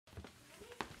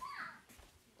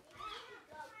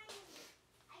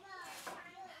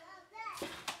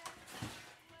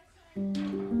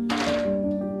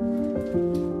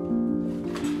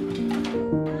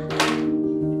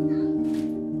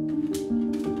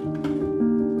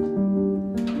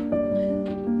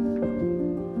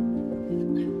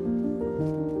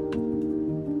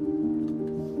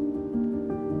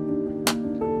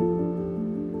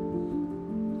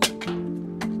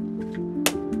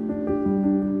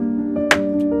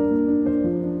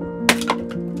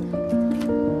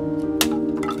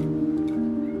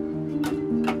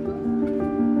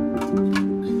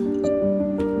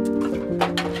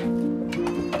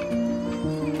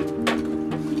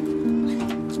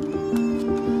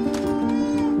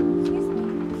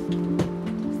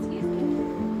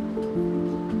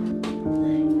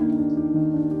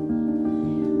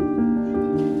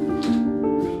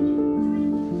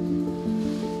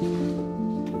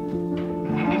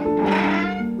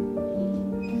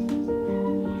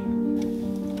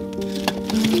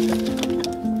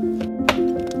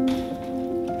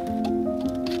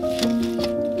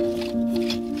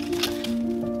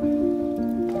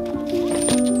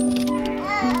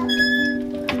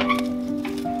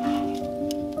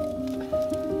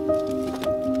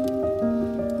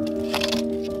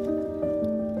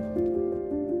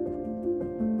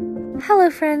Hello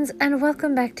friends, and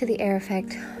welcome back to The Air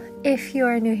Effect. If you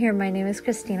are new here, my name is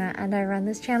Christina and I run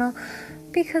this channel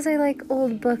because I like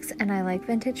old books and I like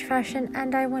vintage fashion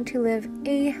and I want to live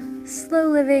a slow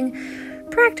living,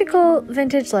 practical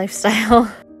vintage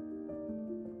lifestyle.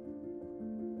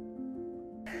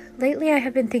 Lately I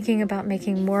have been thinking about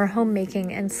making more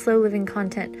homemaking and slow living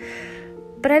content,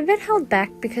 but I've been held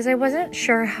back because I wasn't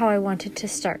sure how I wanted to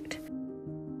start.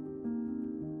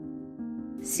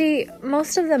 See,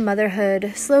 most of the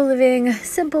motherhood, slow living,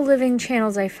 simple living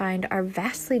channels I find are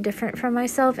vastly different from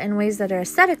myself in ways that are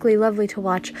aesthetically lovely to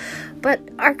watch, but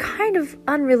are kind of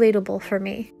unrelatable for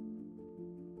me.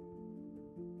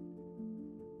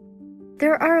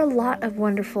 There are a lot of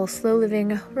wonderful slow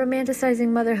living, romanticizing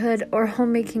motherhood, or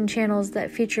homemaking channels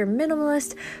that feature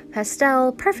minimalist,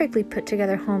 pastel, perfectly put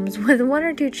together homes with one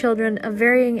or two children of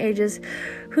varying ages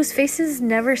whose faces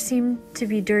never seem to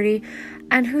be dirty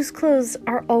and whose clothes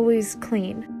are always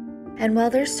clean. And while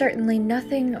there's certainly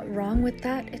nothing wrong with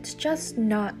that, it's just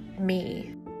not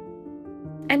me.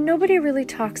 And nobody really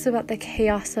talks about the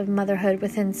chaos of motherhood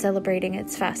within celebrating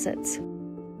its facets.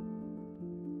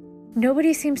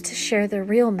 Nobody seems to share the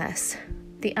real mess,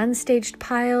 the unstaged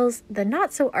piles, the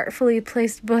not so artfully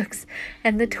placed books,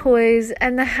 and the toys,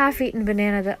 and the half-eaten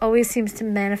banana that always seems to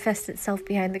manifest itself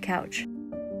behind the couch.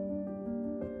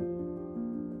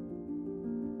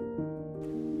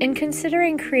 In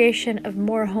considering creation of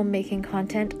more homemaking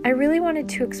content, I really wanted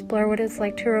to explore what it's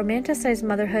like to romanticize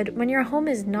motherhood when your home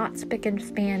is not spick and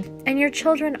span, and your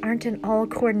children aren't in all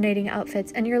coordinating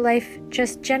outfits, and your life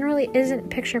just generally isn't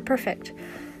picture perfect.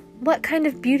 What kind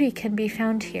of beauty can be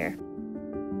found here?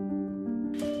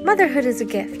 Motherhood is a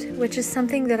gift, which is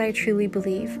something that I truly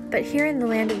believe, but here in the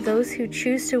land of those who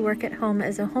choose to work at home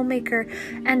as a homemaker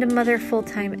and a mother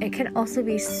full-time, it can also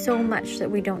be so much that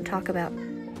we don't talk about.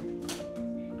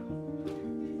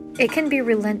 It can be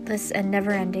relentless and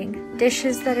never-ending.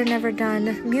 Dishes that are never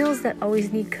done, meals that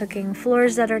always need cooking,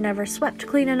 floors that are never swept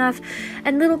clean enough,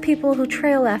 and little people who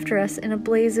trail after us in a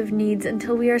blaze of needs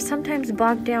until we are sometimes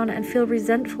bogged down and feel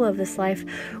resentful of this life,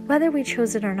 whether we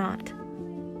chose it or not.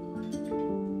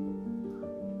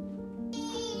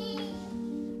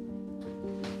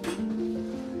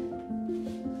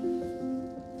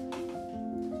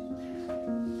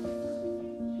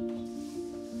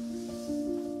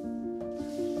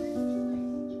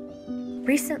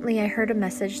 Recently, I heard a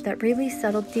message that really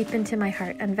settled deep into my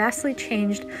heart and vastly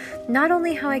changed not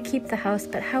only how I keep the house,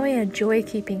 but how I enjoy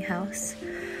keeping house.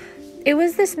 It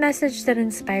was this message that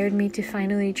inspired me to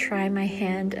finally try my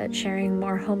hand at sharing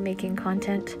more homemaking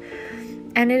content.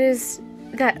 And it is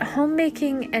that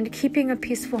homemaking and keeping a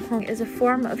peaceful home is a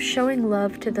form of showing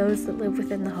love to those that live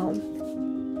within the home.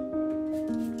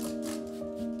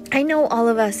 I know all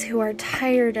of us who are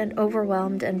tired and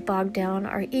overwhelmed and bogged down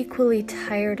are equally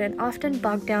tired and often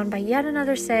bogged down by yet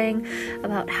another saying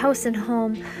about house and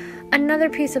home, another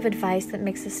piece of advice that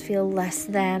makes us feel less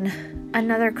than,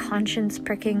 another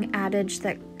conscience-pricking adage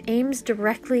that aims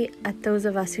directly at those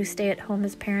of us who stay at home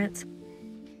as parents.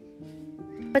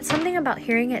 But something about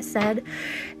hearing it said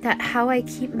that how I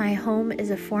keep my home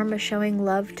is a form of showing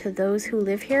love to those who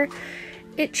live here,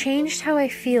 it changed how I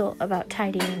feel about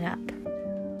tidying up.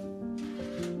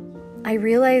 I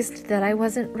realized that I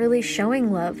wasn't really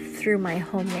showing love through my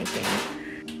homemaking.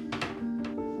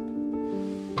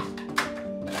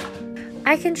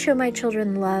 I can show my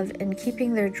children love in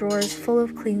keeping their drawers full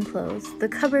of clean clothes, the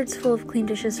cupboards full of clean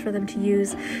dishes for them to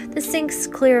use, the sinks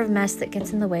clear of mess that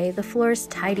gets in the way, the floors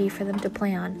tidy for them to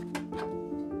play on.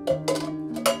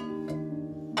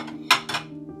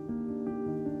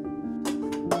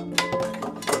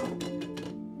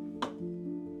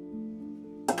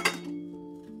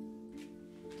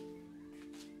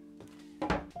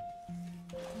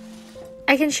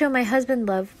 I can show my husband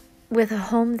love with a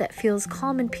home that feels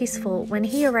calm and peaceful when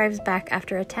he arrives back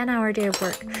after a 10-hour day of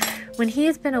work, when he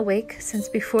has been awake since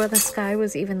before the sky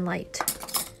was even light.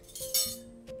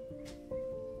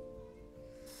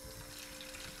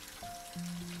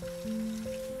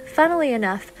 Funnily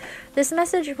enough, this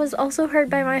message was also heard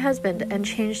by my husband and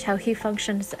changed how he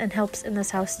functions and helps in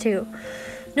this house too.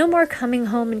 No more coming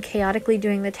home and chaotically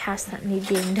doing the tasks that need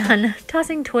being done,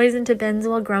 tossing toys into bins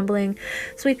while grumbling,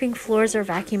 sweeping floors or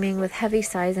vacuuming with heavy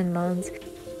sighs and moans.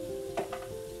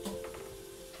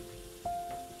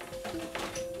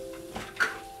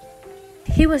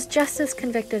 He was just as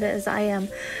convicted as I am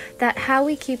that how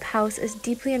we keep house is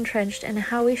deeply entrenched in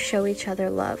how we show each other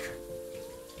love.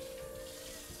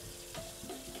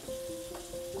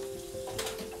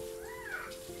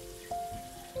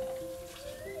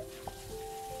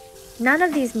 None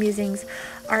of these musings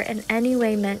are in any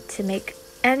way meant to make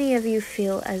any of you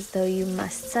feel as though you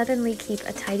must suddenly keep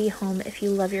a tidy home if you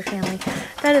love your family.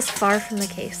 That is far from the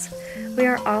case. We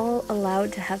are all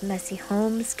allowed to have messy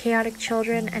homes, chaotic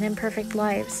children, and imperfect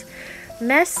lives.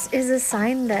 Mess is a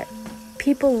sign that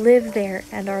people live there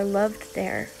and are loved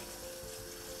there.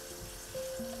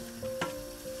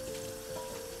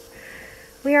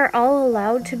 We are all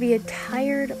allowed to be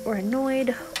tired or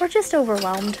annoyed or just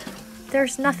overwhelmed.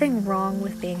 There's nothing wrong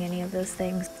with being any of those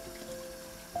things.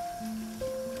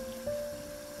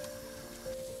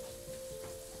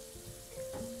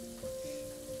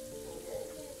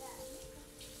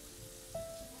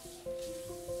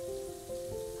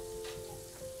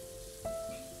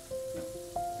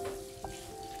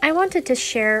 I wanted to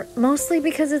share mostly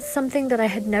because it's something that I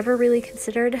had never really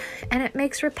considered, and it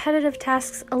makes repetitive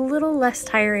tasks a little less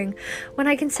tiring when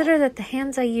I consider that the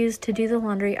hands I use to do the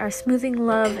laundry are smoothing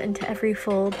love into every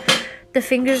fold. The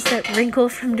fingers that wrinkle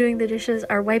from doing the dishes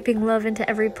are wiping love into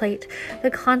every plate.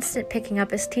 The constant picking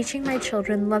up is teaching my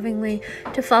children lovingly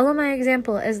to follow my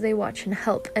example as they watch and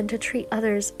help, and to treat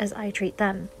others as I treat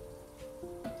them.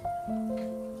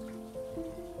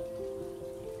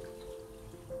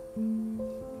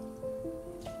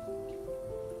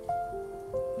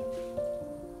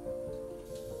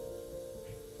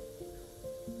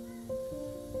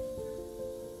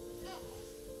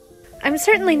 I'm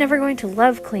certainly never going to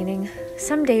love cleaning.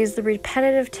 Some days the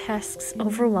repetitive tasks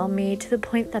overwhelm me to the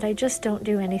point that I just don't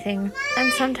do anything,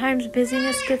 and sometimes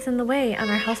busyness gets in the way and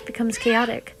our house becomes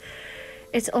chaotic.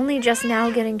 It's only just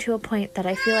now getting to a point that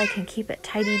I feel I can keep it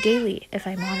tidy daily, if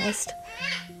I'm honest.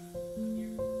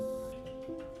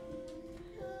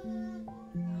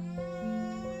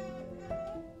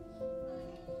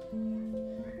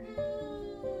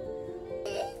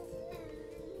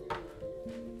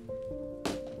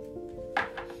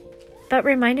 But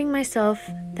reminding myself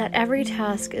that every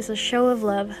task is a show of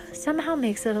love somehow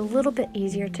makes it a little bit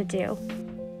easier to do.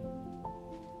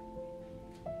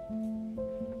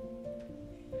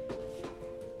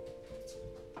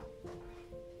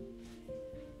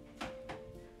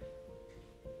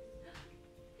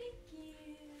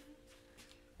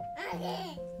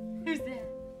 Who's there?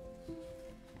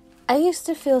 I used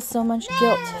to feel so much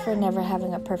guilt for never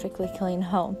having a perfectly clean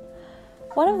home.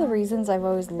 One of the reasons I've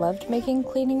always loved making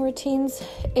cleaning routines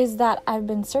is that I've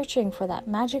been searching for that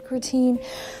magic routine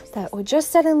that would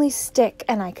just suddenly stick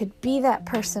and I could be that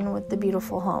person with the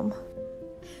beautiful home.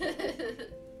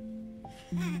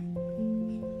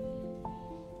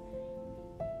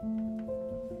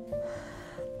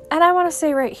 And I want to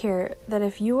say right here that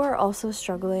if you are also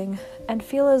struggling and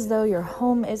feel as though your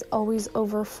home is always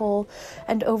overfull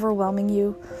and overwhelming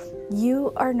you,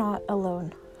 you are not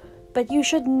alone. But you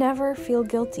should never feel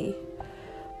guilty.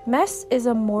 Mess is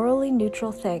a morally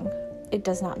neutral thing. It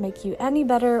does not make you any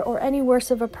better or any worse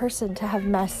of a person to have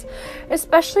mess,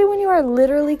 especially when you are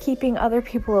literally keeping other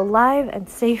people alive and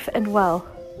safe and well.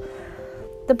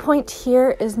 The point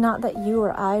here is not that you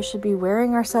or I should be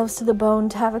wearing ourselves to the bone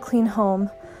to have a clean home.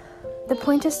 The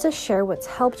point is to share what's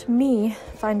helped me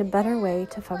find a better way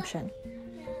to function.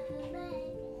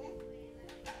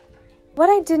 What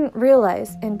I didn't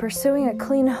realize in pursuing a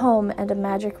clean home and a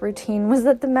magic routine was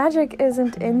that the magic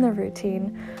isn't in the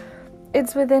routine.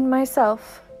 It's within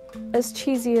myself. As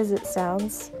cheesy as it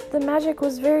sounds, the magic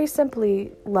was very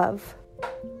simply love.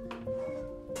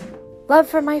 love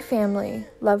for my family,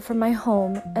 love for my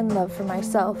home, and love for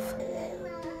myself.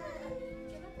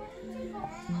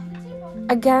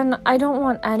 Again, I don't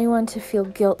want anyone to feel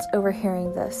guilt over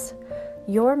hearing this.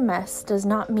 Your mess does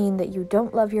not mean that you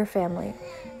don't love your family,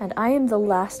 and I am the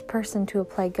last person to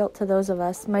apply guilt to those of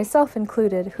us, myself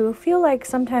included, who feel like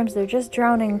sometimes they're just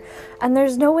drowning and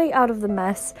there's no way out of the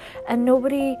mess, and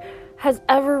nobody has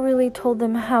ever really told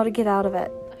them how to get out of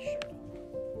it.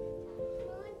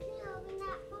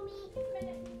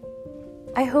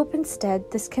 I hope instead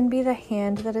this can be the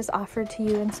hand that is offered to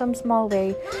you in some small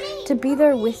way to be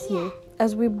there with you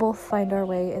as we both find our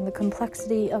way in the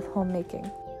complexity of homemaking.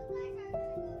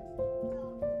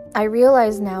 I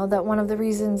realize now that one of the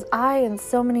reasons I and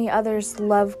so many others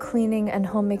love cleaning and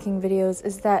homemaking videos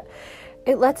is that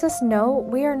it lets us know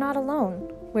we are not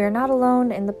alone. We are not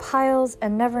alone in the piles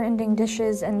and never-ending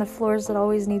dishes and the floors that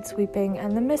always need sweeping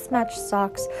and the mismatched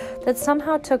socks that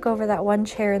somehow took over that one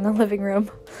chair in the living room.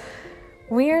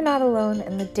 We are not alone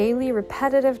in the daily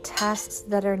repetitive tasks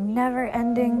that are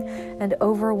never-ending and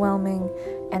overwhelming,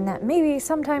 and that maybe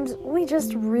sometimes we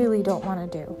just really don't want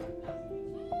to do.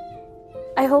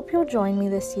 I hope you'll join me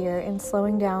this year in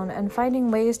slowing down and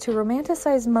finding ways to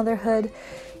romanticize motherhood,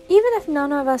 even if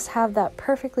none of us have that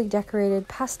perfectly decorated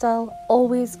pastel,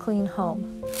 always clean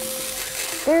home.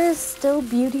 There is still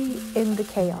beauty in the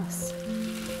chaos.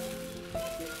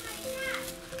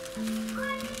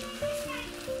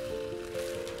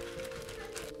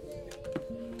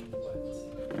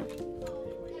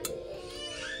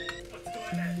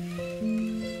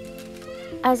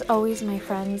 As always, my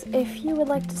friends, if you would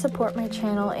like to support my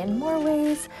channel in more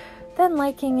ways than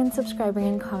liking and subscribing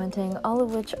and commenting, all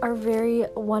of which are very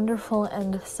wonderful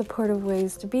and supportive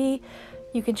ways to be,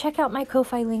 you can check out my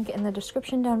Ko-Fi link in the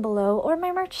description down below or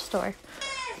my merch store.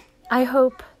 I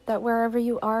hope that wherever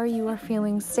you are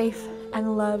feeling safe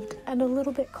and loved and a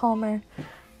little bit calmer.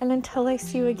 And until I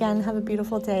see you again, have a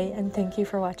beautiful day and thank you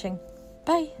for watching.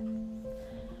 Bye!